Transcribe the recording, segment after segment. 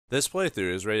This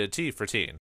playthrough is rated T for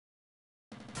teen.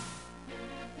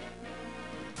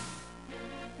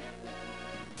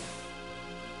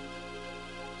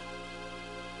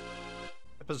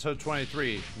 Episode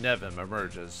 23, Neviim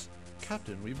emerges.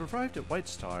 Captain, we've arrived at White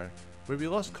Star, where we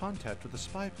lost contact with the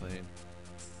spy plane.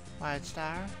 White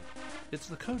Star? It's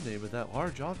the codename of that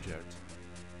large object.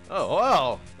 Oh,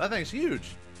 wow! That thing's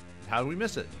huge! How do we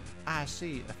miss it? I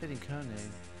see, a fitting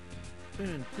codename.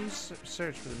 Boone, please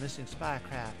search for the missing spy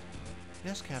craft.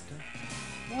 Yes, Captain.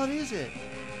 What is it?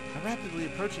 A rapidly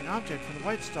approaching object from the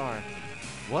White Star.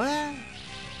 What?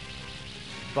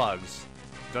 Bugs.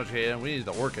 Don't you hate him? We need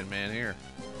the working man here.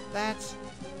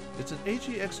 It's an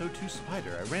AGX-02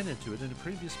 spider. I ran into it in a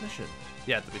previous mission.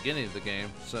 Yeah, at the beginning of the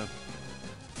game, so...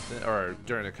 Or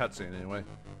during a cutscene, anyway.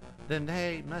 Then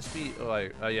they must be...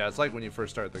 yeah, it's like when you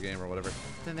first start the game or whatever.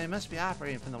 Then they must be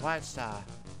operating from the White Star.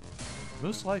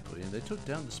 Most likely, and they took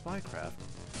down the spy craft.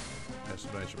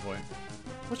 Exclamation point.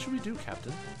 What should we do,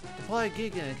 Captain? Deploy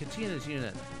Gigan and Katina's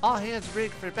unit. All hands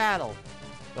rigged for battle.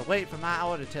 But wait for my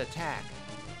order to attack.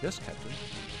 Yes, Captain.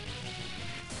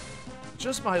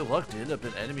 Just my luck to end up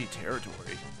in enemy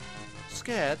territory.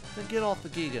 Scared? Then get off the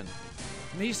Gigan.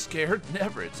 Me scared?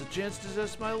 Never. It's a chance to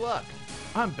test my luck.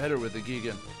 I'm better with the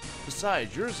Gigan.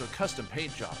 Besides, yours is a custom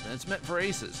paint job, and it's meant for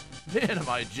aces. Man, am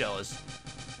I jealous.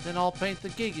 Then I'll paint the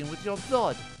Gigan with your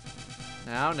blood.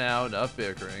 Now, enough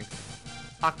bickering.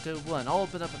 Octo 1, I'll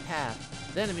open up a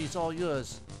path. The enemy's all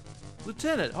yours.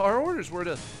 Lieutenant, our orders were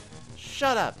to...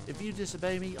 Shut up! If you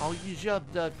disobey me, I'll use your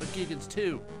blood for Gigans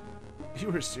too.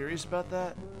 You were serious about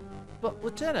that? But,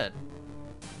 Lieutenant...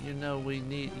 You know we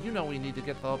need to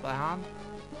get the upper hand.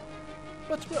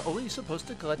 But we're only supposed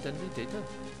to collect enemy data.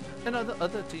 And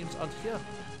other teams aren't here.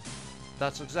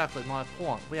 That's exactly my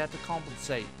point. We have to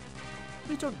compensate.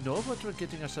 We don't know what we're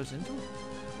getting ourselves into.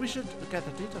 We should get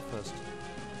the data first.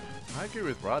 I agree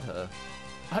with Radha.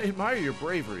 I admire your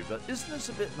bravery, but isn't this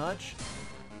a bit much?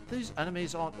 These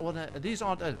enemies aren't ordinary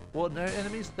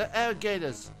enemies. They're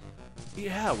alligators.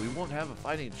 Yeah, we won't have a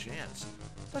fighting chance.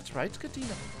 That's right,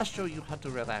 Katina. I'll show you how to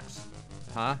relax.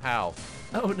 Huh? How?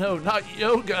 Oh no, not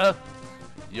yoga!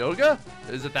 Yoga?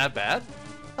 Is it that bad?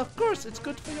 Of course, it's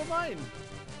good for your mind.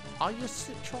 Are you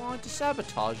trying to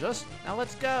sabotage us? Now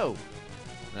let's go.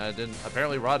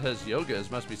 Apparently Radha's yoga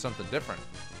must be something different.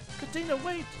 Katina,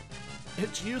 wait!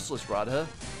 It's useless, Radha.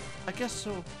 I guess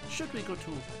so. Should we go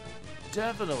to...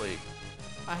 Definitely.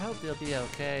 I hope they'll be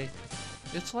okay.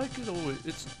 It's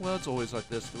always like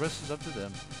this. The rest is up to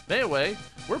them. Anyway,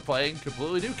 we're playing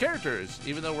completely new characters,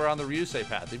 even though we're on the Ryusei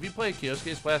path. If you play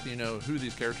Kyosuke's path, you know who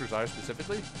these characters are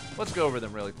specifically. Let's go over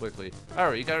them really quickly.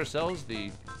 Alright, you got ourselves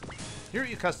the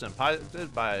Hiryu Custom,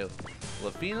 piloted by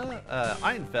Lafina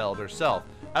Einfeld herself.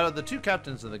 Out of the two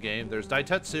captains in the game, there's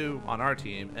Daitetsu on our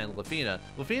team and Lafina.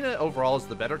 Lafina overall is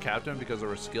the better captain because of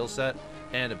her skill set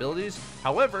and abilities.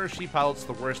 However, she pilots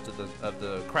the worst of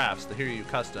the crafts, the Hiryu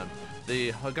Custom.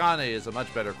 The Hagane is a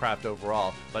much better craft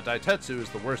overall, but Daitetsu is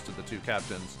the worst of the two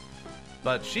captains.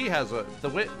 But she has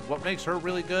what makes her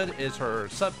really good is her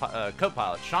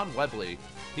co-pilot, Sean Webley.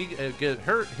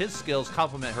 His skills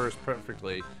complement hers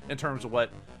perfectly in terms of what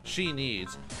she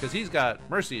needs, because he's got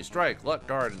Mercy, Strike, Luck,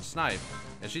 Guard, and Snipe,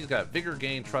 and she's got Vigor,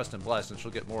 Gain, Trust, and Bless, and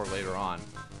she'll get more later on,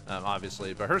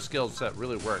 obviously. But her skill set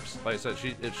really works. Like I said,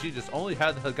 if she just only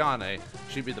had the Hagane,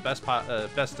 she'd be the best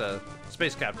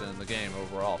space captain in the game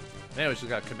overall. Anyway, she's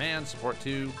got Command, Support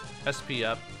 2, SP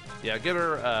up. Yeah, get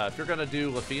her, if you're going to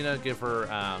do Lafina, give her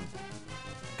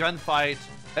Gunfight,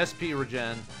 SP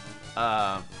Regen,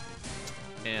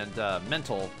 and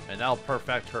Mental, and that'll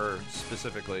perfect her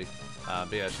specifically.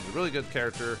 But yeah, she's a really good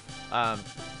character.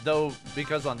 Though,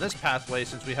 because on this pathway,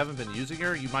 since we haven't been using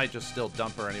her, you might just still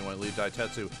dump her anyway and leave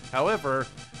Daitetsu. However,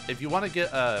 if you want to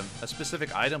get a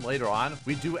specific item later on,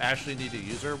 we do actually need to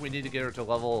use her. We need to get her to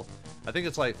level, I think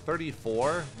it's like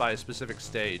 34 by a specific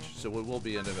stage, so we will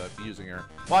be ended up using her.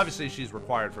 Well, obviously she's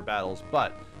required for battles,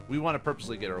 but we want to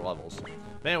purposely get her levels.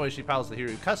 But anyway, she pilots the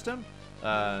Hiryu Custom.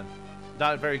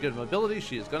 Not very good mobility.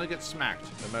 She is going to get smacked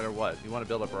no matter what. You want to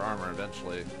build up her armor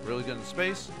eventually. Really good in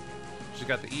space. She's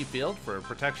got the E field for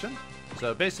protection.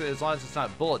 So basically, as long as it's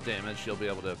not bullet damage, she'll be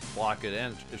able to block it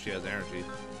in if she has energy.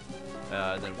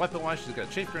 Then weapon-wise, she's got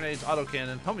chafe grenades,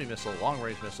 autocannon, homing missile,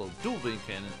 long-range missile, dual beam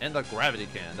cannon, and the gravity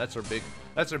cannon. That's her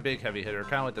big heavy hitter.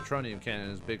 Kind of like the tronium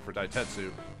cannon is big for Daitetsu.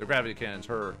 The gravity cannon's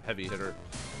her heavy hitter.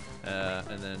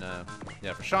 And then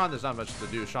yeah, for Sean, there's not much to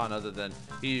do with Sean other than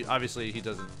he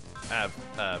doesn't have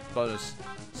bonus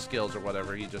skills or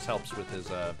whatever. He just helps with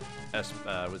his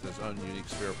own unique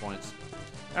spirit points.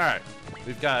 All right,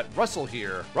 we've got Russell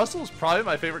here. Russell's probably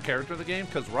my favorite character in the game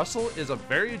because Russell is a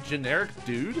very generic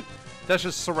dude that's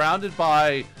just surrounded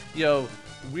by, you know,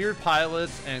 weird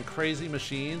pilots and crazy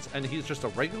machines, and he's just a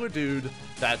regular dude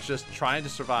that's just trying to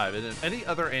survive. And in any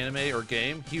other anime or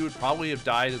game, he would probably have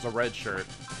died as a red shirt,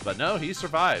 but no, he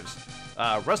survives.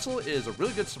 Russell is a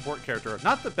really good support character.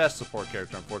 Not the best support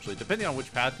character, unfortunately. Depending on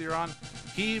which path you're on,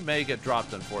 he may get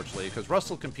dropped, unfortunately, because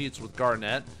Russell competes with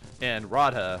Garnet and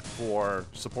Radha for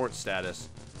support status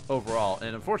overall.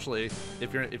 And unfortunately,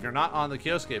 if you're not on the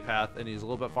Kyosuke path and he's a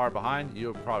little bit far behind,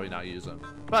 you'll probably not use him.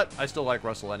 But I still like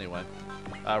Russell anyway.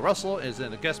 Russell is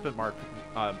in a Gespent Mark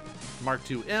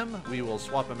II-M. We will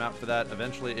swap him out for that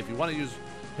eventually. If you want to use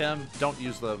him, don't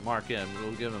use the Mark M.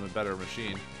 We'll give him a better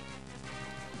machine.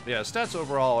 But yeah, stats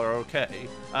overall are okay.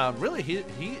 Really, he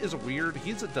is weird.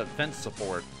 He's a defense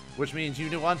support, which means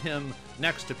you want him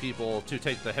next to people to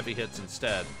take the heavy hits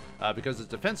instead. Because his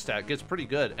defense stat gets pretty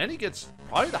good, and he gets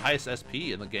probably the highest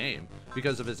SP in the game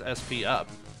because of his SP up.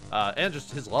 And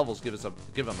just his levels give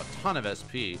him a ton of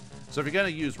SP. So if you're going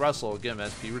to use Russell, give him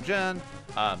SP regen,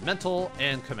 mental,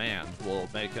 and command will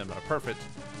make him a perfect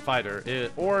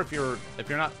fighter. Or if you're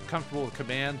not comfortable with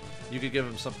command, you could give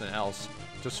him something else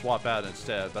to swap out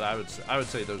instead. But I would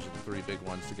say those are the three big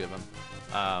ones to give him.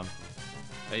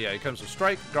 Yeah, he comes with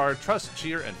Strike, Guard, Trust,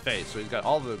 Cheer, and Face. So he's got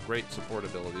all the great support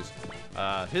abilities.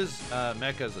 His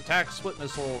mech has Attack, Split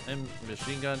Missile,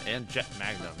 Machine Gun, and Jet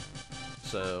Magnum.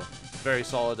 So very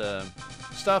solid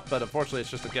stuff, but unfortunately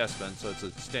it's just a Gespent, so it's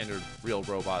a standard real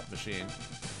robot machine.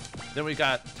 Then we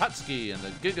got Tatsuki and the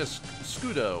Giga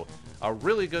Scudo, a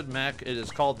really good mech. It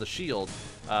is called the Shield.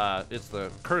 It's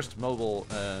the cursed mobile.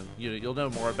 You'll know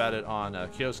more about it on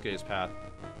Kyosuke's path.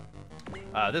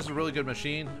 This is a really good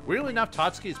machine. Weirdly enough,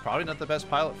 Tatsuki is probably not the best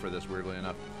pilot for this, weirdly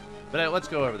enough. But let's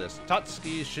go over this.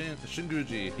 Tatsuki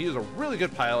Shinguji. He is a really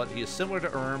good pilot. He is similar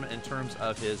to in terms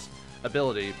of his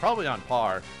ability, probably on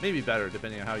par, maybe better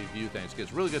depending on how you view things. He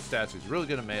gets really good stats. He's really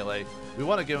good at melee. We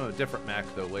want to give him a different mech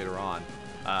though later on.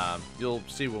 You'll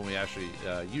see when we actually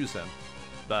use him.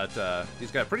 But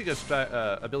he's got pretty good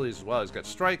abilities as well. He's got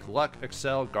Strike, Luck,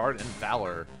 Excel, Guard, and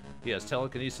Valor. He has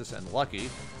Telekinesis and Lucky.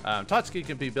 Tatsuki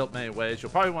can be built many ways.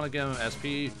 You'll probably want to give him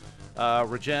SP,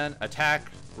 Regen,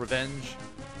 Attack, Revenge,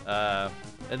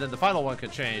 and then the final one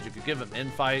can change. You could give him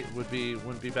Infight,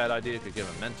 wouldn't be a bad idea. You could give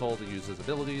him Mental to use his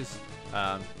abilities.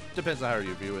 Depends on how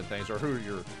you're viewing things or who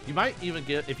you might even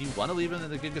get, if you want to leave him in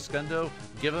the Giga Scudo,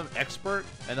 give him Expert,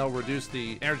 and they'll reduce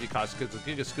the energy cost because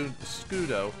the Giga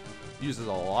Scudo uses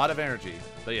a lot of energy.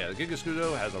 But yeah, the Giga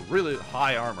Scudo has a really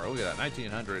high armor. Look at that,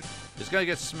 1900. It's going to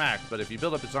get smacked, but if you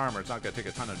build up its armor, it's not going to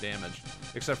take a ton of damage,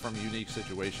 except from unique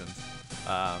situations.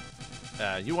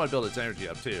 You want to build its energy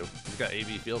up too. He's got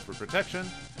AV Field for protection.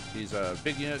 He's a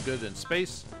big unit, good in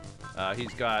space.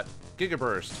 He's got Giga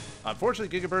Burst.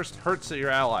 Unfortunately, Giga Burst hurts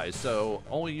your allies, so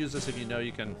only use this if you know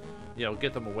you can,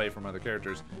 get them away from other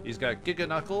characters. He's got Giga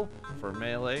Knuckle for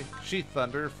melee, Sheath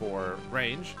Thunder for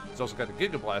range. He's also got the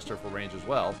Giga Blaster for range as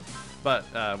well. But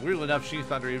weirdly enough, Sheath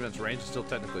Thunder, even its range, is still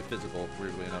technically physical,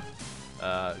 weirdly enough.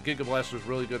 Giga Blaster is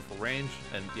really good for range,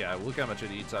 and yeah, look how much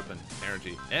it eats up in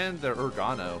energy. And the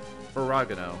Uragano,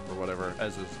 or whatever,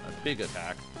 as a big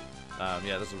attack.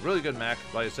 Yeah, this is a really good mech.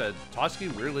 Like I said,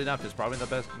 Tatsuki, weirdly enough, is probably not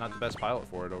the best pilot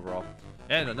for it overall.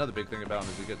 And another big thing about him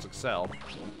is he gets Excel.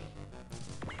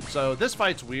 So this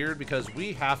fight's weird because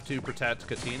we have to protect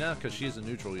Katina because she's a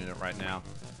neutral unit right now.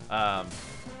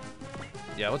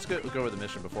 Yeah, let's go over the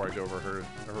mission before I go over her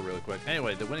really quick.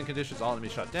 Anyway, the winning conditions, all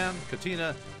enemies shot down.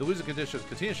 Katina, the losing conditions,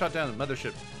 Katina shot down, the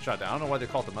mothership shot down. I don't know why they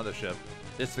call it the mothership.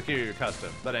 It's the Kiryu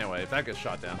Custom. But anyway, if that gets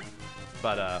shot down.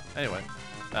 But anyway,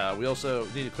 we also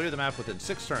need to clear the map within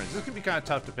 6 turns. This can be kind of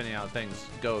tough depending on how things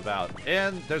go about.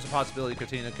 And there's a possibility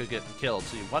Katina could get killed.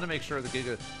 So you want to make sure the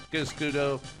Giga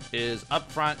Scudo is up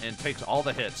front and takes all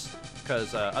the hits.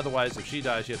 Because otherwise, if she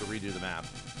dies, you have to redo the map.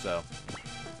 So,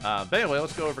 but anyway,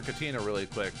 let's go over Katina really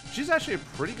quick. She's actually a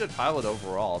pretty good pilot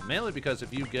overall. Mainly because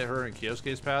if you get her in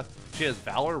Kyosuke's path, she has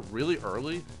Valor really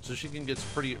early. So she can get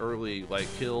pretty early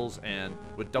kills and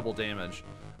with double damage.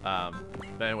 But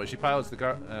anyway, she pilots the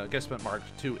Gespent Mark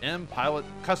II-M pilot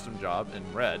custom job in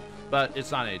red, but it's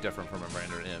not any different from a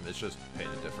Brander M. It's just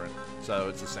painted different, so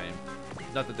it's the same.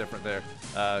 Nothing different there.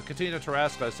 Katina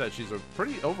Tarasco, I said she's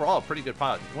overall a pretty good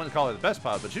pilot. I wouldn't call her the best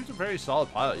pilot, but she's a very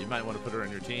solid pilot. You might want to put her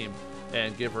in your team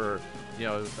and give her,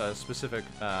 a specific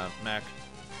mech.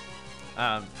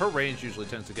 Her range usually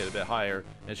tends to get a bit higher,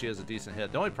 and she has a decent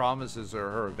hit. The only problem is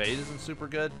her evade isn't super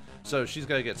good, so she's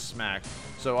going to get smacked.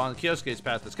 So on Kyosuke's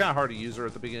path, it's kind of hard to use her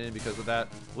at the beginning because of that.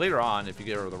 Later on, if you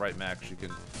give her the right mech, she can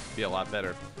be a lot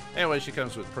better. Anyway, she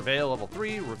comes with Prevail level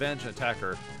 3, Revenge, and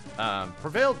Attacker.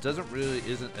 Prevail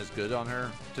isn't as good on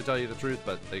her, to tell you the truth,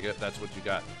 but that's what you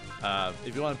got.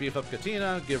 If you want to beef up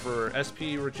Katina, give her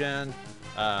SP regen.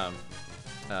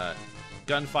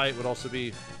 Gunfight would also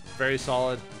be very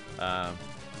solid.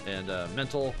 And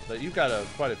mental. But you've got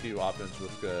quite a few options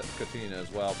with Katina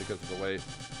as well because of the way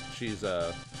she's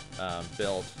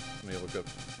built. Let me look up.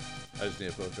 I just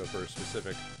need to look up her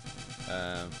specific.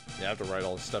 Yeah, I have to write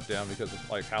all this stuff down because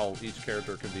of like how each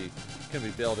character can be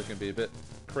built. It can be a bit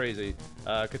crazy.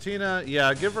 Katina,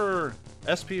 yeah, give her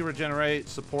SP regenerate,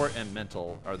 support, and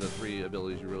mental are the 3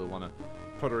 abilities you really want to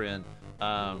put her in.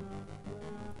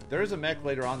 There is a mech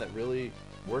later on that really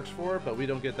works for her, but we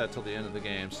don't get that till the end of the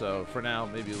game. So for now,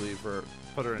 maybe leave her,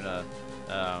 put her in a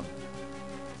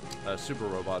super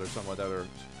robot or something like that, or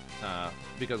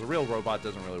because a real robot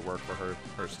doesn't really work for her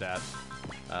stats.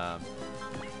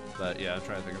 But yeah, I'm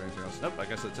trying to think of anything else. Nope, I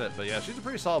guess that's it. But yeah, she's a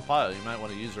pretty solid pilot. You might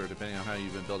want to use her depending on how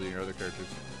you've been building your other characters.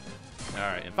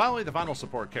 Alright, and finally the final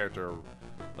support character.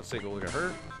 Let's take a look at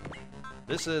her.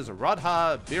 This is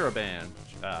Radha Biraban.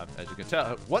 As you can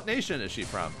tell, what nation is she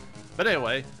from? But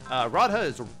anyway, Radha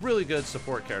is a really good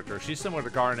support character. She's similar to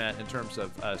Garnet in terms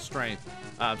of strength.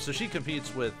 So she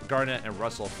competes with Garnet and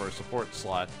Russell for a support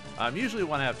slot. Usually you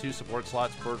want to have 2 support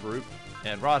slots per group.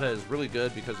 And Radha is really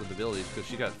good because of the abilities, because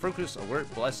she got Focus,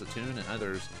 Alert, Bless, Attune, and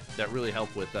others that really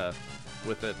help with it.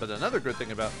 But another good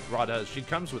thing about Radha is she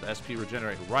comes with SP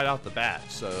Regenerate right off the bat.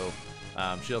 So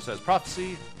she also has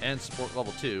Prophecy and Support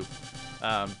Level 2.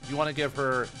 You want to give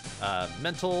her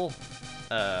Mental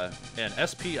and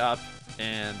SP up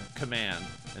and Command,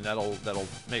 and that'll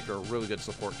make her a really good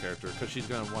support character, because she's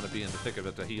going to want to be in the thick of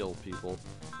it to heal people,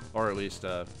 or at least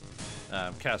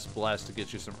cast Bless to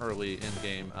get you some early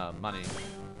in-game money.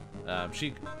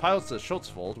 She pilots the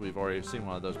Schutzfold. We've already seen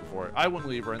one of those before. I wouldn't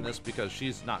leave her in this because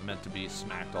she's not meant to be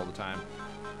smacked all the time.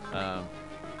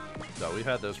 So we've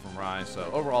had those from Rai.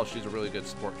 So overall, she's a really good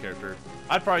support character.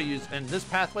 I'd probably use, in this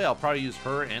pathway, I'll probably use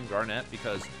her and Garnet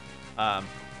because, like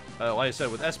I said,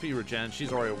 with SP Regen,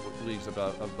 she's already leagues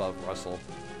above Russell.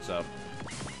 So, all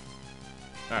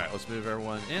right, let's move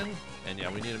everyone in. And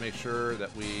yeah, we need to make sure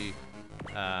that we,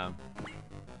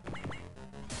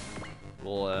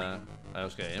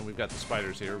 okay, and we've got the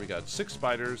spiders here. We got 6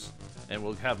 spiders, and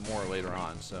we'll have more later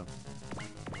on. So,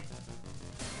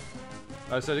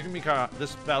 like I said, it can be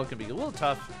this battle can be a little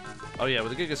tough. Oh yeah,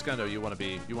 with the Giga Skundo, you want to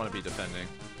be defending.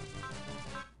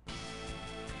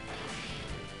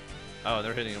 Oh, and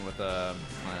they're hitting him with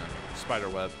spider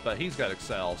web, but he's got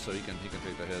Excel, so he can take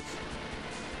the hits.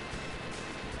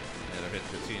 And they're hitting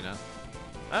Katina.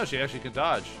 Oh, she actually can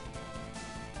dodge.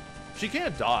 She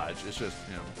can't dodge. It's just,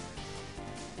 you know.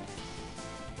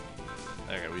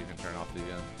 Okay, we can turn off the.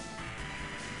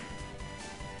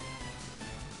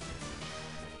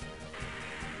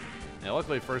 Yeah,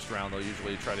 luckily first round they'll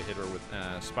usually try to hit her with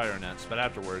spider nets, but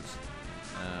afterwards,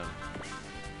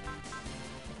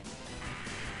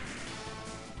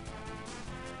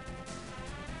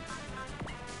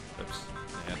 oops,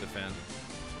 yeah, defend.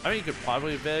 I mean, you could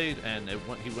probably evade, and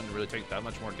he wouldn't really take that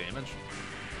much more damage.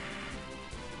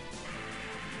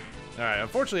 All right,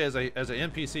 unfortunately, as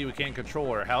an NPC, we can't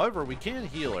control her. However, we can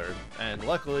heal her, and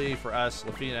luckily for us,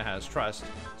 Lafina has Trust,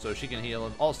 so she can heal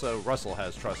him. Also, Russell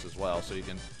has Trust as well, so he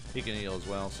can heal as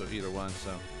well. So either one.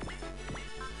 So,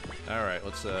 all right,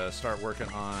 let's start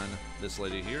working on this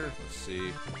lady here. Let's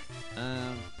see.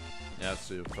 Yeah, let's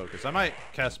do Focus. I might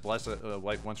cast Bless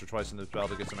like once or twice in this battle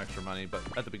to get some extra money, but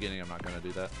at the beginning, I'm not going to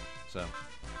do that. So,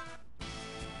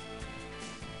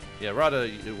 yeah, Radha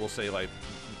will say like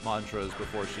mantras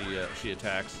before she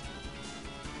attacks.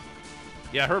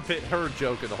 Yeah, her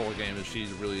joke in the whole game is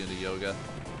she's really into yoga.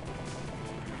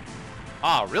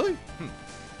 Ah, really?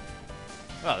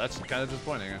 Well, that's kind of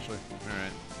disappointing, actually. All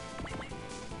right.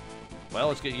 Well,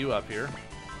 let's get you up here.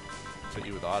 Let's hit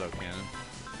you with auto cannon.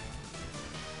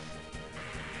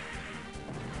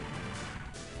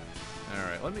 All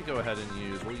right, let me go ahead and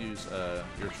we'll use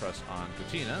your Trust on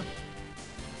Katina.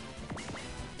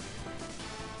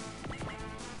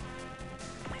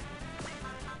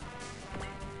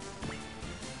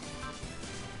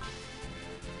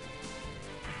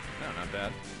 Not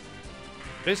bad.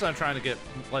 Basically, I'm trying to get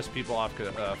less people off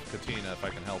Katina if I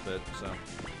can help it. So, all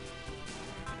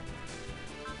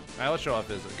right, let's show off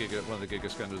one of the Giga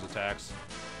Skundo's attacks.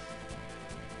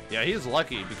 Yeah, he's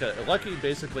lucky because Lucky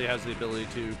basically has the ability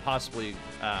to possibly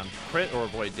crit or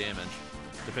avoid damage,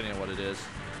 depending on what it is,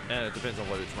 and it depends on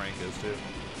what its rank is too.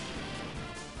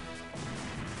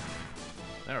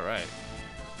 All right.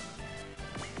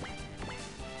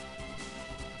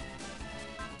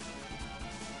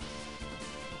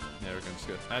 Yeah, we're gonna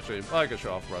skip. Actually, well, I could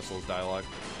show off Russell's dialogue.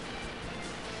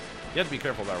 You have to be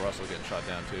careful about Russell getting shot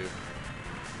down too.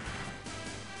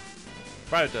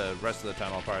 Probably the rest of the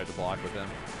time I'll probably have to block with him.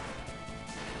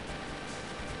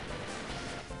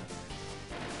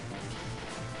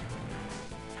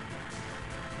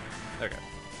 Okay.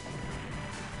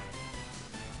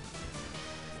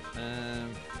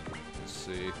 Let's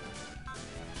see.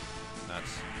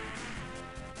 Nuts.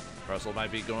 Russell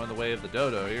might be going the way of the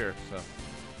dodo here, so.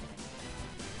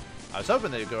 I was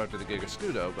hoping they'd go after the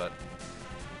Gigascudo, but.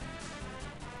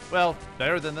 Well,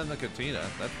 better than the Katina,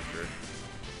 that's for sure.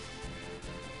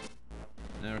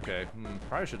 Okay,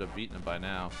 probably should have beaten him by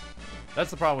now. That's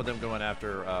the problem with them going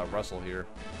after Russell here.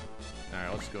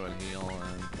 Alright, let's go and heal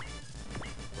and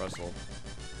Russell.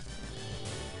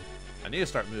 I need to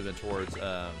start moving towards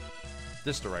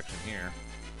this direction here.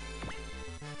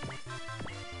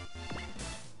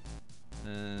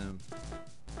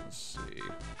 Let's see.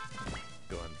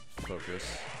 Go and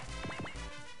focus.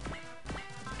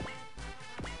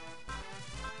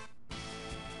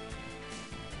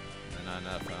 Not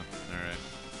enough, huh? Alright.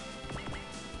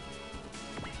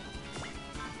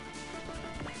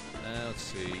 Let's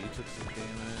see. You took some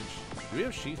damage. Do we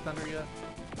have Sheath Thunder yet?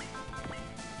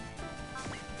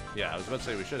 Yeah, I was about to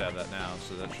say we should have that now,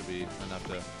 so that should be enough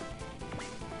to...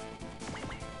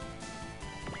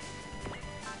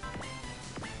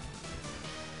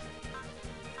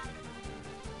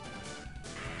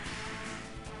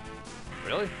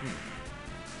 Really?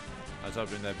 I was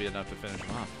hoping that'd be enough to finish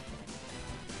him off.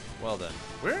 Well then,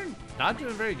 we're not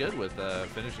doing very good with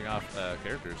finishing off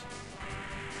characters.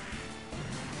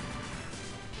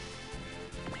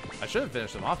 I should have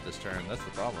finished them off this turn, that's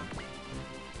the problem.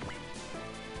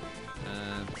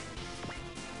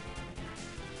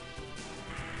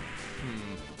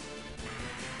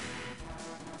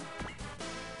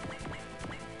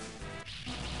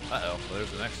 Uh-oh, well, there's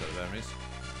the next set of enemies.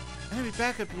 Enemy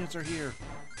backup units are here.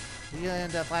 We'll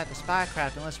end up at the spy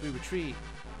craft unless we retreat.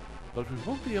 But we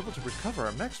won't be able to recover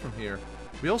our mechs from here.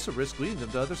 We also risk leading them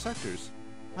to other sectors.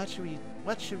 What should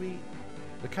we...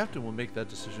 The captain will make that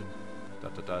decision. ...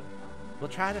 We'll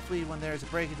try to flee when there is a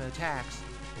break in the attacks.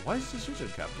 A wise decision,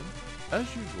 Captain. As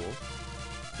usual.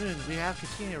 Soon, we have to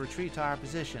continue to retreat to our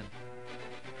position.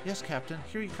 Yes, Captain.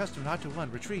 Hear your custom not to one.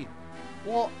 Retreat.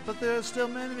 Well, but there are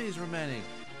still enemies remaining.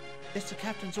 It's the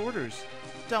captain's orders.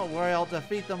 Don't worry, I'll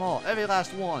defeat them all. Every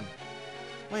last one.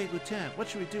 Wait, Lieutenant, what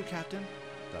should we do, Captain? ...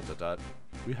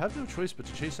 We have no choice but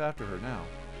to chase after her now.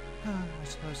 I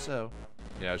suppose so.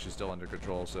 Yeah, she's still under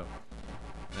control, so...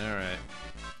 Alright.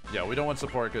 Yeah, we don't want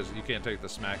support because you can't take the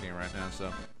smacking right now,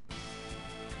 so...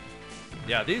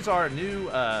 Yeah, these are new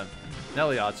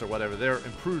Neliots or whatever. They're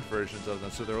improved versions of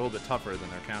them, so they're a little bit tougher than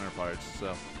their counterparts,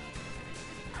 so...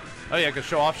 Oh yeah, I could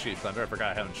show off Sheath Thunder. I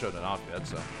forgot I haven't shown it off yet,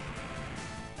 so...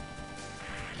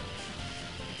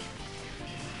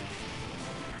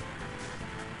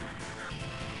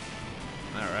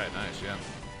 Alright, nice, yeah.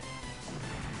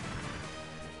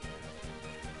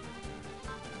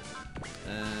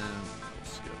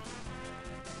 Let's go.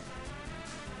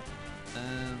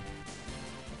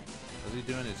 What's he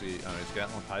doing? Is he... Oh, he's got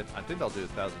one Python. I think they'll do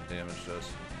 1,000 damage to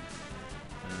us.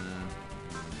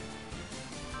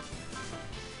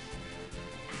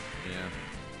 Yeah.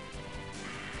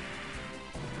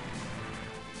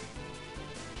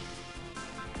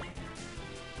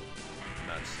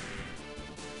 Nuts.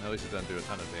 At least it doesn't do a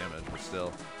ton of damage, but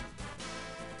still.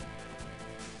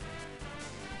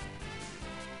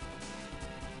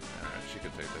 Alright, she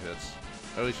could take the hits.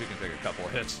 Or at least she can take a couple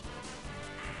of hits.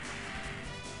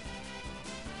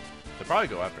 They'll probably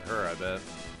go after her, I bet.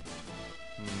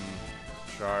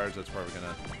 Shards, that's probably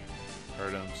gonna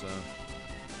hurt him, so...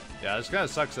 Yeah, this kind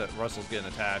of sucks that Russell's getting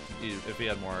attacked if he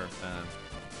had more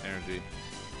energy.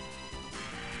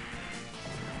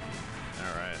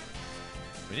 Alright.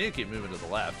 We need to keep moving to the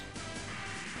left.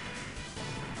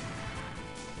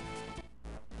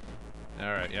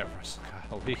 Alright, yeah, Russell,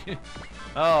 golly.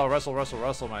 Oh,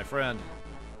 Russell, my friend.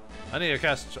 I need to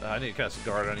cast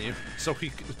guard on you so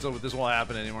this won't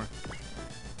happen anymore.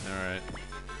 Alright.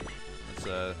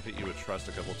 Let's hit you with trust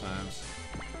a couple times.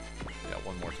 Yeah,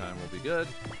 one more time will be good.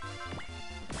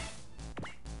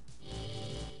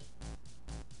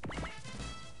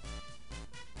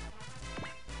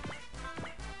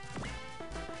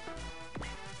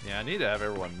 Yeah, I need to have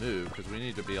everyone move because we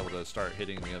need to be able to start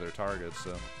hitting the other targets,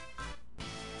 so.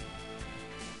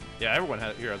 Yeah, everyone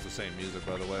here has the same music,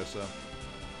 by the way, so.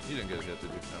 You didn't get a hit, did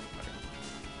you? No. Okay.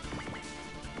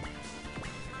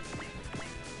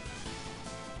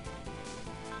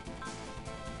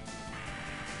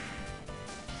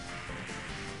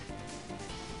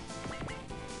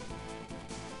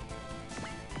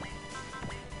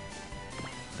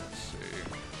 Let's see.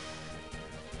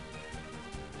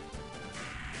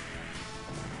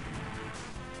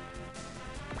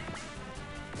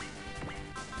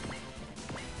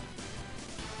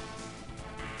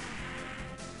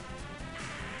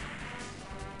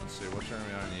 let's see, what turn are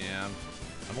we on? Yeah,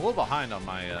 I'm a little behind on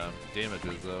my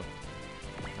damages, though.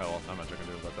 Oh, well, not much I can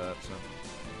do about that, so.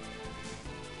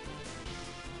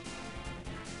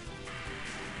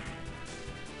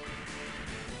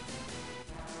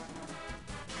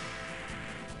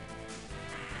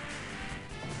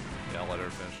 Yeah, I'll let her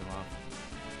finish him off.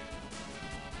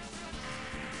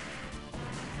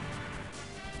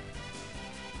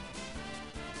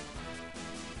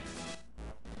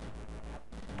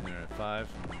 There at 5.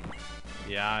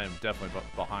 Yeah, I'm definitely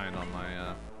behind on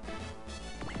my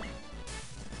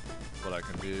what I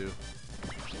can do.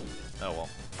 Oh well,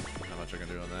 not much I can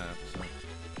do on that. So.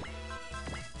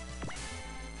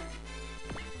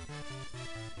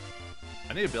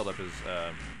 I need to build up his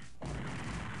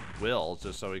will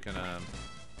just so he can. I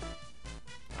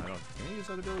don't. Can he use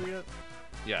that ability yet?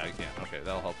 Yeah, he can. Okay,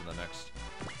 that'll help in the next.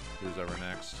 Who's ever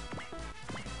next?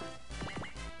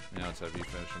 Yeah, let's have you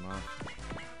finish him off.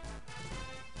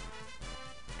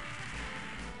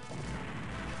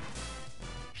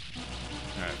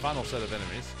 Alright, final set of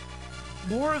enemies.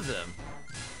 More of them!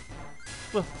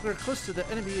 Well, we're close to the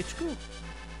enemy HQ.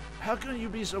 How can you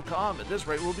be so calm? At this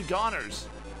rate, we'll be goners.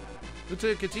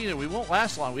 Lieutenant Katina, we won't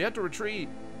last long. We have to retreat.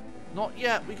 Not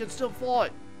yet. We can still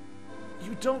fight.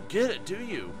 You don't get it, do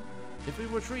you? If we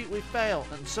retreat, we fail.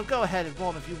 And so go ahead and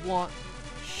bomb if you want.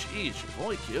 Sheesh, if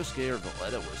only Kyosuke or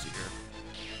Valletta was here.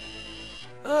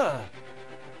 Ugh.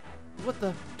 What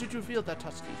the? Did you feel that,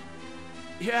 Tusky?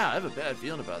 Yeah, I have a bad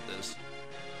feeling about this.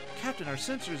 Captain, our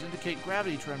sensors indicate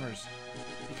gravity tremors.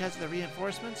 Because of the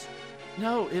reinforcements?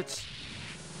 No, it's...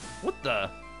 What the?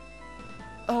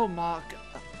 Oh my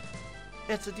god.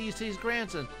 It's a DC's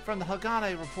grandson from the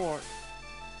Hagane report.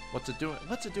 What's it doing?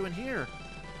 What's it doing here?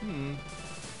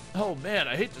 Oh man,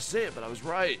 I hate to say it, but I was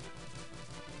right.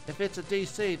 If it's a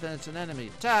DC, then it's an enemy.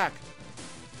 Attack!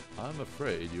 I'm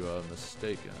afraid you are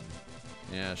mistaken.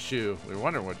 Yeah, Shu, we were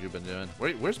wondering what you've been doing.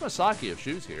 Where's Masaki if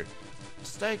Shu's here?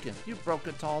 Mistaken. You've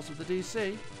broken talls with the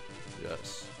DC.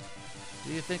 Yes.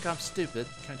 Do you think I'm stupid?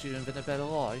 Can't you invent a better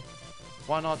lie?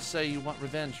 Why not say you want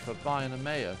revenge for buying a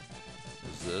mayor?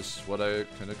 Is this what I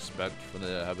can expect from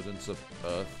the inhabitants of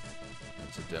Earth?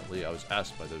 Incidentally, I was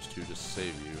asked by those two to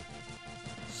save you.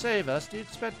 Save us? Do you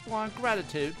expect blind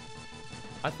gratitude?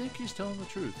 I think he's telling the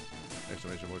truth.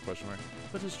 Exclamation point, question mark.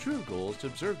 But his true goal is to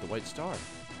observe the White Star.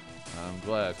 I'm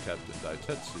glad Captain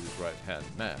Daitetsu's right-hand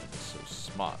man is so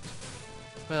smart.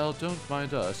 Well, don't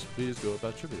mind us. Please go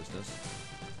about your business.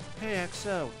 Hey,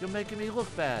 XO, you're making me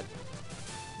look bad.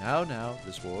 Now,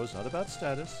 this war is not about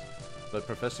status. But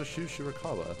Professor Shu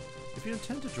Shirakawa, if you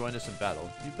intend to join us in battle,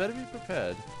 you better be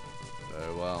prepared.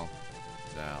 Very well.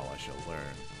 Now I shall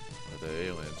learn where the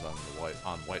aliens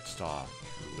on White Star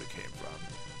truly came from.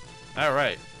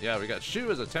 Alright, yeah, we got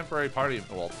Shu as a temporary party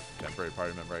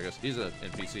member, I guess. He's an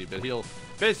NPC, but he'll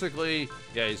basically,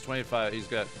 yeah, he's 25, he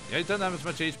doesn't have as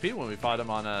much HP when we fought him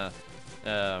on,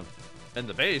 in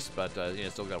the base, but, you know,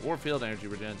 still got Warfield, Energy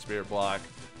Regen, Spirit Block,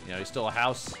 you know, he's still a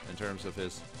house in terms of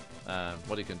his,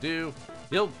 what he can do.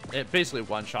 He'll basically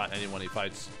one-shot anyone he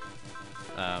fights.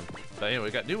 But anyway,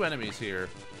 we got new enemies here.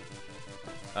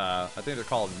 I think they're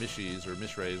called Mishis or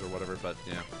Mishrays or whatever, but,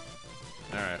 yeah.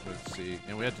 Alright, let's see.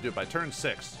 And we have to do it by turn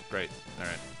 6. Great.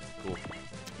 Alright, cool.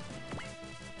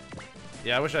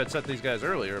 Yeah, I wish I had set these guys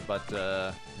earlier, but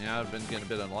yeah, I've been getting a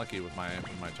bit unlucky with my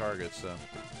targets, so.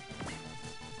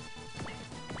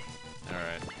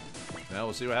 Alright. Well,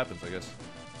 we'll see what happens, I guess.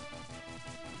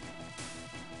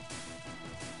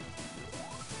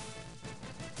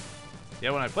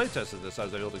 Yeah, when I play tested this, I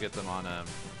was able to get them on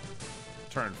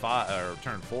turn 5 or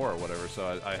turn 4 or whatever,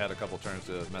 so I had a couple turns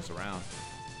to mess around.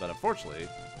 But unfortunately,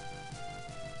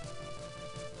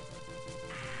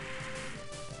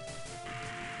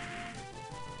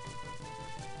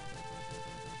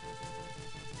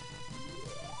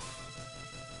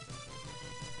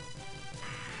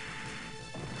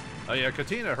 oh yeah,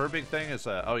 Katina, her big thing is,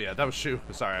 oh yeah, that was Shu.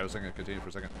 Sorry, I was thinking of Katina for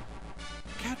a second.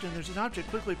 Captain, there's an object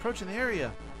quickly approaching the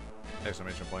area.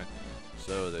 Exclamation point.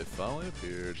 So they finally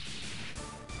appeared.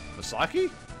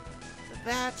 Masaki?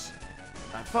 That's...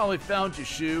 I finally found you,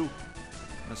 Shu.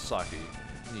 Masaki,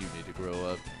 you need to grow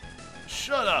up.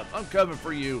 Shut up! I'm coming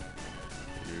for you!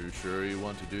 You sure you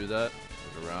want to do that?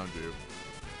 Look around you.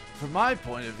 From my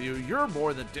point of view, you're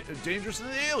more than dangerous than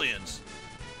the aliens!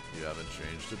 You haven't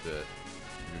changed a bit.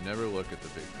 You never look at the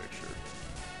big picture.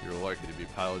 You're likely to be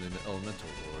piloting the Elemental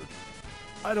Lord.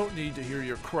 I don't need to hear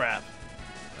your crap.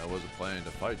 I wasn't planning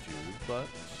to fight you, but...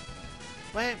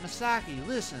 Wait, Masaki,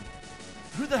 listen.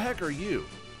 Who the heck are you?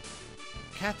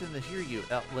 Captain the Hiryu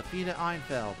at Lafina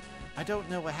Einfeld. I don't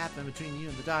know what happened between you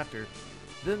and the doctor.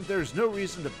 Then there's no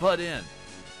reason to butt in.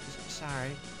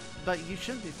 Sorry. But you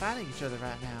shouldn't be fighting each other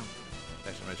right now.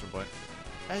 Exclamation point.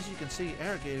 As you can see,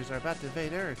 Arrogators are about to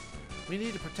invade Earth. We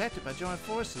need to protect it by joining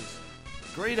forces.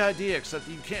 Great idea, except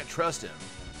that you can't trust him.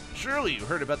 Surely you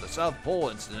heard about the South Pole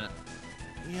incident.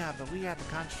 Yeah, but we have to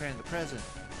concentrate on the present.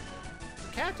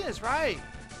 The captain is right.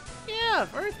 Yeah,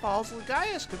 if Earth falls,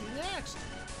 Legaeus could be next.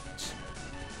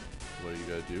 What are you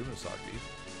gonna do, Misaki?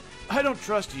 I don't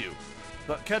trust you,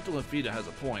 but Captain Lafita has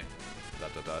a point. ...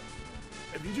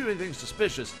 If you do anything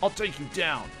suspicious, I'll take you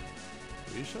down.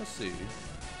 We shall see.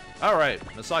 Alright,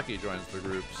 Misaki joins the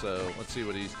group, so let's see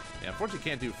what he's... Yeah, unfortunately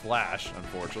can't do Flash,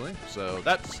 unfortunately, so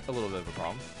that's a little bit of a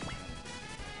problem.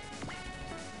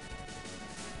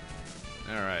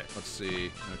 Alright, let's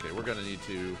see. Okay, we're gonna need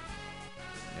to...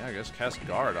 Yeah, I guess cast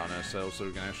Guard on us so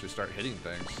we can actually start hitting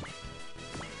things.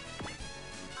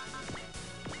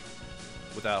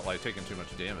 Without, like, taking too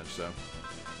much damage, so...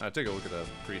 take a look at the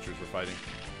creatures we're fighting.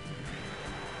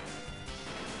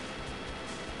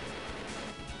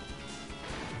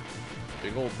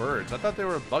 Big old birds. I thought they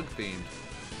were bug-themed.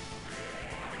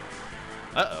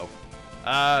 Uh-oh.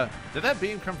 Did that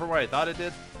beam come from where I thought it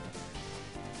did?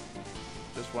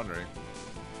 Just wondering.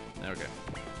 Okay.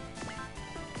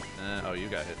 Oh, you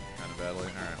got hit kind of badly.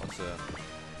 Alright,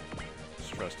 let's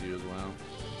trust you as well.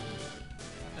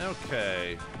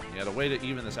 Okay. Yeah, the way to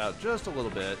even this out just a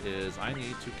little bit is I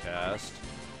need to cast...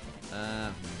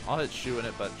 I'll hit Shu in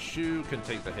it, but Shu can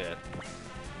take the hit.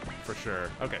 For sure.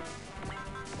 Okay.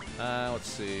 Let's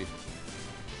see.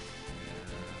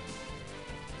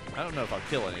 I don't know if I'll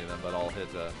kill any of them, but I'll hit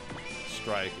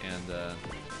Strike and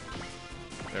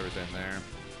everything there.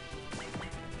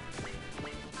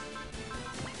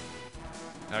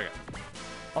 Okay.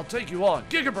 I'll take you on.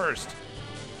 Giga Burst!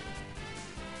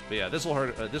 But yeah, this will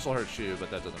hurt Shu,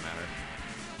 but that doesn't matter.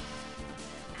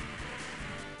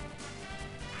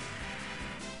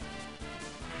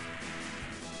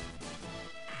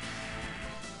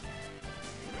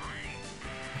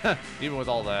 Even with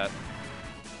all that.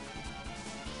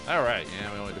 Alright,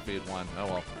 yeah, we only defeated one. Oh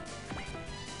well.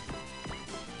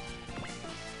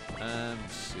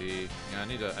 Let's see. Yeah, I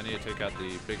need to take out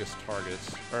the biggest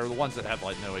targets. Or the ones that have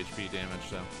like no HP damage,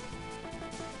 so.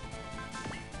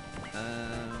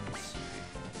 Let's see.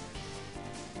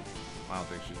 I don't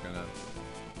think she's gonna...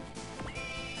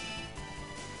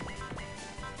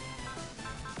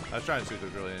 I was trying to see if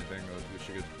there's really anything that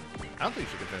she could... I don't think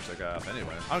she can finish that guy off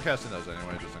anyway. I'm casting those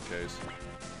anyway, just in case.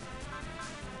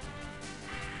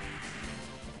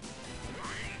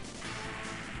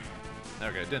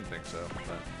 Okay, didn't think so,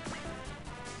 but...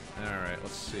 Alright,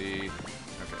 let's see.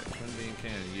 Okay, Twin Beam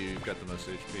Cannon, you've got the most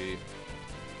HP.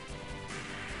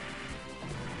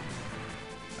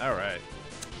 Alright.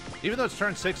 Even though it's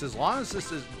turn 6, as long as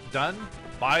this is done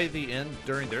by the end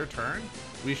during their turn,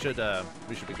 we should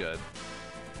be good.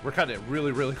 We're cutting it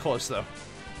really, really close though.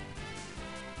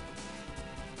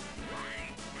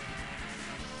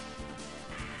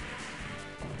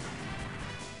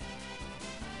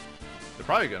 They're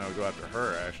probably gonna go after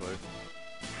her, actually.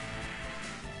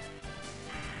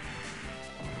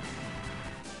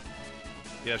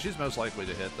 Yeah, she's most likely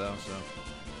to hit though, so.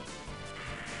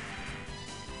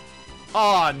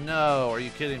 Oh no, are you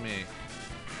kidding me?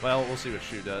 Well, we'll see what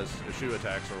Shu does. If Shu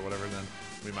attacks or whatever, then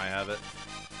we might have it.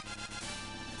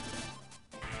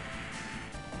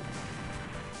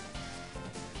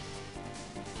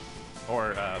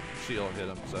 Or she'll hit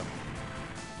him, so.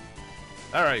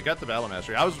 Alright, got the Battle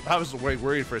Mastery. I was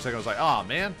worried for a second. I was like, oh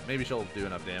man, maybe she'll do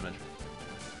enough damage.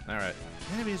 Alright.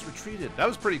 Enemy has retreated. That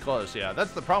was pretty close, yeah.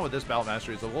 That's the problem with this Battle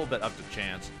Mastery. It's a little bit up to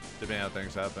chance, depending on how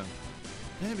things happen.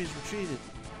 Enemy's retreated.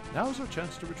 Now is our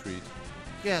chance to retreat.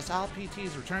 Yes, all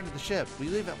PTs return to the ship. We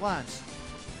leave at once.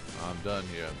 I'm done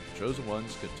here. Chosen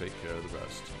ones can take care of the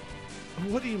rest.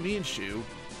 What do you mean, Shu?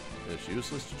 It's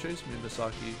useless to chase me,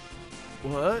 Misaki.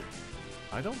 What?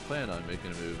 I don't plan on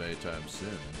making a move anytime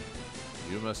soon.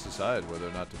 You must decide whether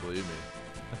or not to believe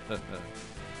me.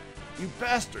 You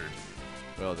bastard!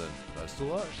 Well then, best of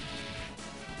luck.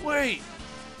 Wait!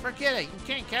 Forget it, you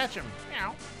can't catch him.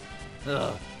 Meow.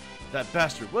 Ugh, that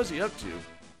bastard, what's he up to?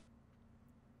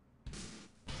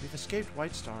 We've escaped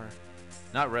White Star.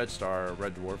 Not Red Star or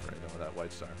Red Dwarf right now, that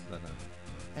White Star. No.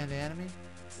 And the enemy?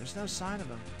 There's no sign of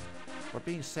him. We're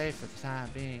being safe for the time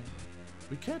being.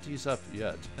 We can't ease up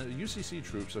yet. UCC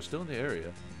troops are still in the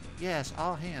area. Yes,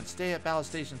 all hands. Stay at Battle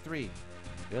Station 3.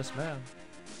 Yes, ma'am.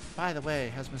 By the way,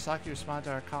 has Misaki responded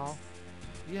to our call?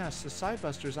 Yes, the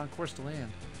Sidebuster is on course to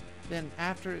land. Then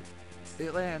after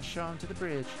it lands, show him to the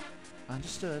bridge.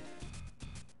 Understood.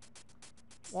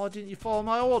 Why didn't you follow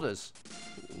my orders?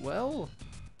 Well,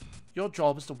 your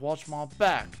job is to watch my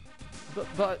back.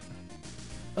 But...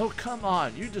 Oh, come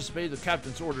on. You disobeyed the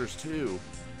captain's orders, too.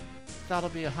 That'll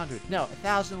be 100. No,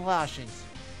 1,000 lashings.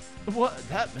 What?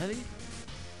 That many?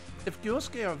 If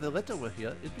Kyosuke or Violetta were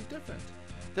here, it'd be different.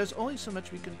 There's only so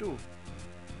much we can do.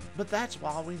 But that's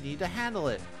why we need to handle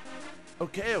it.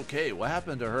 Okay. What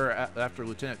happened to her after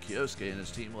Lieutenant Kyosuke and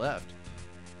his team left?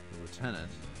 The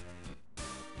lieutenant?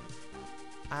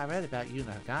 I read about you in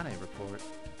the Hagane report,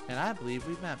 and I believe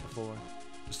we've met before.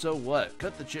 So what?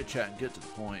 Cut the chit-chat and get to the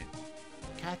point.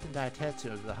 Captain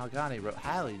Daitetsu of the Hagane wrote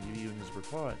highly of you in his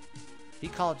report. He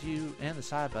called you and the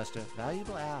Sidebuster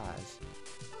valuable allies.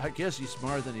 I guess he's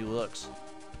smarter than he looks.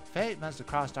 Fate must have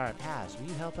crossed our paths. Will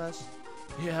you help us?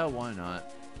 Yeah, why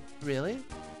not? Really?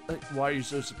 Why are you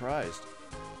so surprised?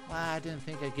 Why, I didn't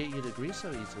think I'd get you to agree so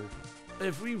easily.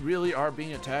 If we really are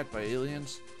being attacked by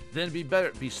aliens, then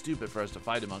it'd be stupid for us to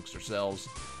fight amongst ourselves.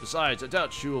 Besides, I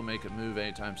doubt Shu will make a move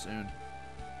anytime soon.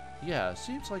 Yeah,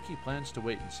 seems like he plans to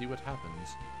wait and see what happens.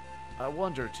 I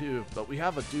wonder too, but we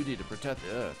have a duty to protect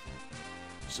the Earth.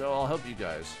 So I'll help you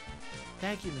guys.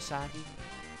 Thank you, Misaki.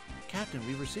 Captain,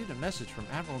 we received a message from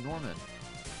Admiral Norman.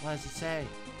 What does it say?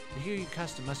 The Hiryu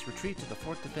Custom must retreat to the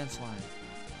fort defense line.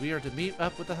 We are to meet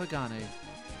up with the Hagane.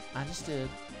 Understood.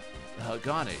 The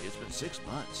Hagane? It's been 6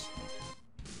 months.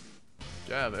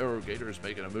 Damn, Arrogator's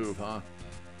making a move, huh?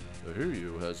 The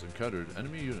Hiryu has encountered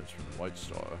enemy units from the White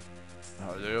Star.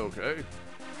 Are they okay?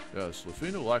 Yes,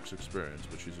 Lafina lacks experience,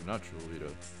 but she's a natural leader.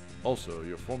 Also,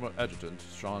 your former adjutant,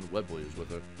 Sean Webley, is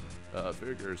with her.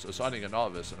 Figures assigning a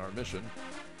novice in our mission.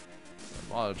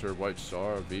 Monitor White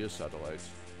Star via satellite.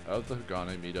 Have the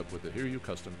Hagane meet up with the Hiryu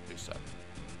Custom ASAP.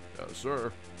 Yes,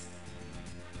 sir.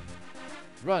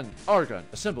 Run, Argon,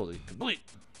 assembly, complete.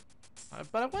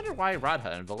 But I wonder why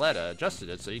Radha and Valletta adjusted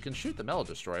it so you can shoot the Metal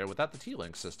Destroyer without the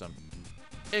T-Link system.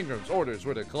 Ingram's orders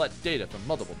were to collect data from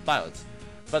multiple pilots,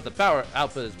 but the power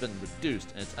output has been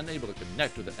reduced and it's unable to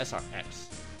connect with the SRX.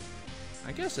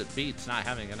 I guess it beats not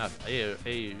having enough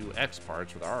AUX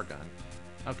parts for the Argon.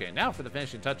 Okay, now for the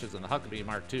finishing touches on the Huckabee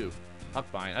Mark II.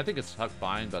 Huckbine. I think it's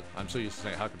Huckbine, but I'm so used to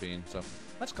saying Huckabee, so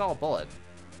let's call a bullet.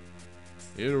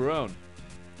 Get around.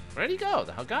 Where'd he go?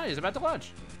 The Hagane is about to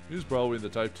launch. He's probably in the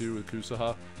Type 2 with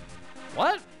Kusaha.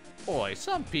 What? Boy,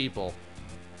 some people.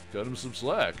 Cut him some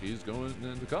slack. He's going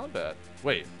into combat.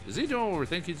 Wait, is he doing what we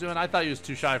think he's doing? I thought he was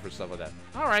too shy for stuff like that.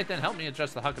 Alright, then help me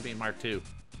adjust the Huckabee Mark II.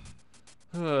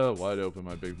 Wide open,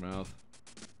 my big mouth.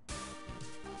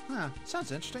 Huh,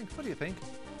 sounds interesting. What do you think?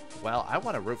 Well, I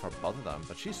want to root for both of them,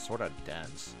 but she's sort of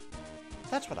dense.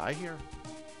 That's what I hear.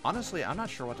 Honestly, I'm not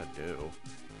sure what to do.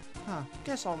 Huh,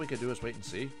 guess all we could do is wait and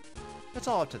see. It's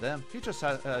all up to them. He just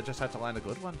had to land a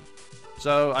good one.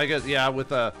 So, I guess, yeah, with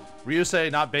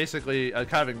Ryusei not basically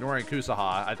kind of ignoring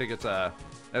Kusaha, I think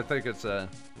it's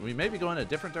we may be going in a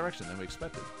different direction than we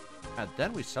expected. And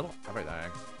then we settle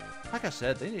everything. Like I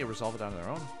said, they need to resolve it on their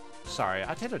own. Sorry,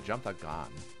 I tend to jump the gun.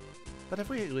 But if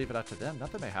we leave it up to them,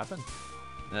 nothing may happen.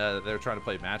 They're trying to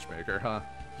play matchmaker, huh?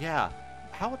 Yeah.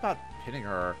 How about pinning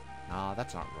her? Nah,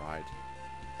 that's not right.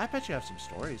 I bet you have some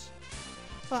stories.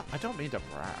 Well, I don't mean to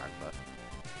brag, but...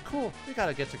 Cool, we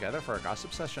gotta get together for a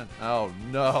gossip session. Oh,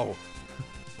 no.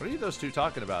 What are you those two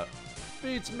talking about?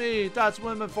 Beats me, that's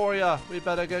women for ya. We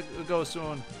better go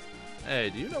soon. Hey,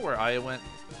 do you know where Aya went?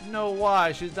 No,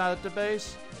 why? She's not at the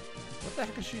base? What the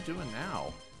heck is she doing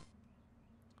now?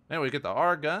 Anyway, we get the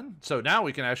R gun. So now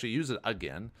we can actually use it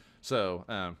again. So,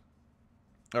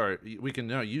 or we can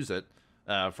now use it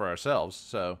for ourselves.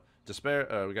 So, we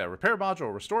got a repair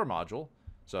module, restore module.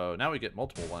 So now we get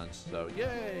multiple ones. So,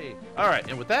 yay! All right,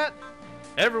 and with that,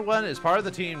 everyone is part of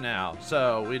the team now.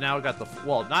 So we now got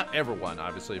well, not everyone,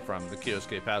 obviously, from the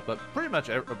Kyosuke path, but pretty much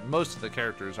most of the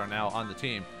characters are now on the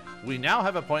team. We now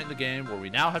have a point in the game where we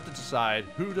now have to decide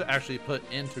who to actually put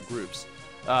into groups.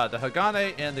 The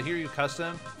Hagane and the Hiryu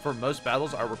Custom, for most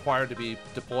battles, are required to be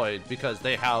deployed because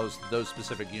they house those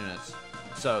specific units.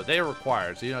 So they are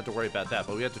required, so you don't have to worry about that.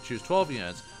 But we have to choose 12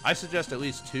 units. I suggest at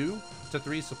least 2 to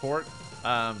 3 support,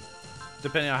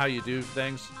 depending on how you do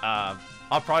things.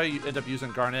 I'll probably end up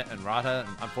using Garnet and Radha,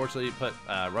 and unfortunately put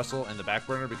Russell in the back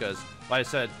burner because, like I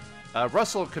said,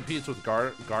 Russell competes with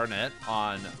Garnet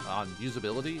on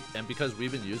usability, and because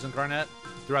we've been using Garnet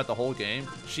throughout the whole game,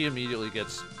 she immediately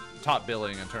gets top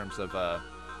billing in terms of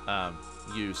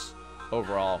use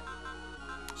overall.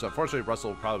 So unfortunately,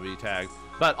 Russell will probably be tagged,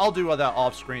 but I'll do all that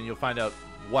off screen. You'll find out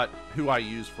who I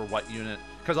use for what unit,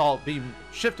 because I'll be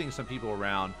shifting some people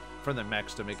around from the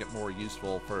mechs to make it more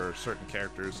useful for certain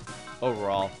characters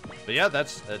overall. But yeah,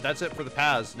 that's it for the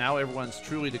paths. Now everyone's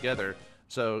truly together.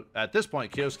 So at this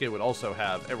point, Kyosuke would also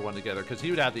have everyone together because he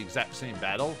would have the exact same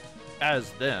battle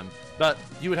as them, but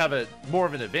you would have more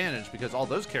of an advantage because all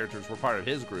those characters were part of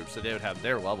his group, so they would have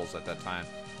their levels at that time.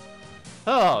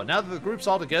 Oh, now that the group's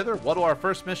all together, what will our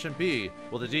first mission be?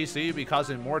 Will the DC be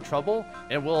causing more trouble?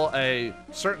 And will a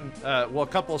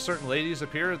couple of certain ladies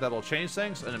appear that'll change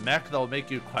things? And a mech that'll make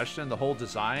you question the whole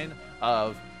design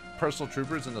of personal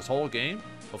troopers in this whole game?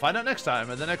 We'll find out next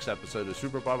time in the next episode of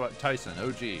Super Robot Taisen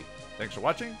OG. Thanks for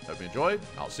watching, hope you enjoyed,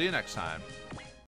 I'll see you next time.